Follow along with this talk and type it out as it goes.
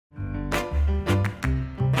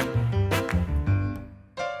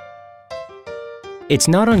It's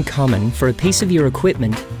not uncommon for a piece of your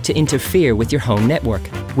equipment to interfere with your home network,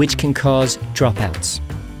 which can cause dropouts.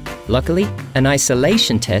 Luckily, an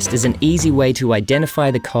isolation test is an easy way to identify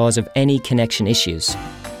the cause of any connection issues.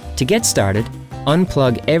 To get started,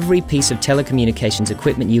 unplug every piece of telecommunications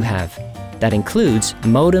equipment you have. That includes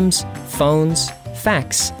modems, phones,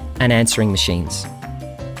 fax, and answering machines.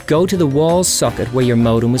 Go to the wall socket where your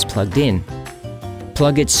modem was plugged in.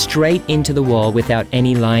 Plug it straight into the wall without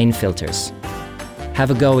any line filters. Have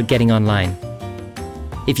a go at getting online.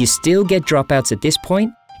 If you still get dropouts at this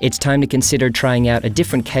point, it's time to consider trying out a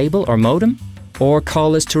different cable or modem, or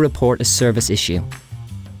call us to report a service issue.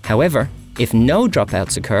 However, if no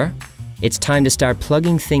dropouts occur, it's time to start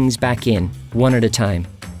plugging things back in, one at a time.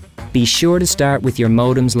 Be sure to start with your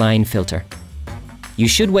modem's line filter. You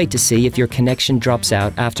should wait to see if your connection drops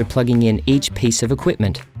out after plugging in each piece of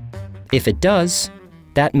equipment. If it does,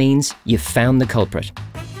 that means you've found the culprit.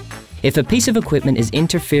 If a piece of equipment is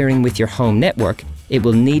interfering with your home network, it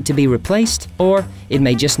will need to be replaced, or it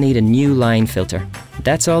may just need a new line filter.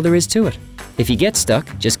 That's all there is to it. If you get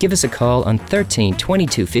stuck, just give us a call on 13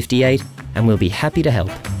 22 58 and we'll be happy to help.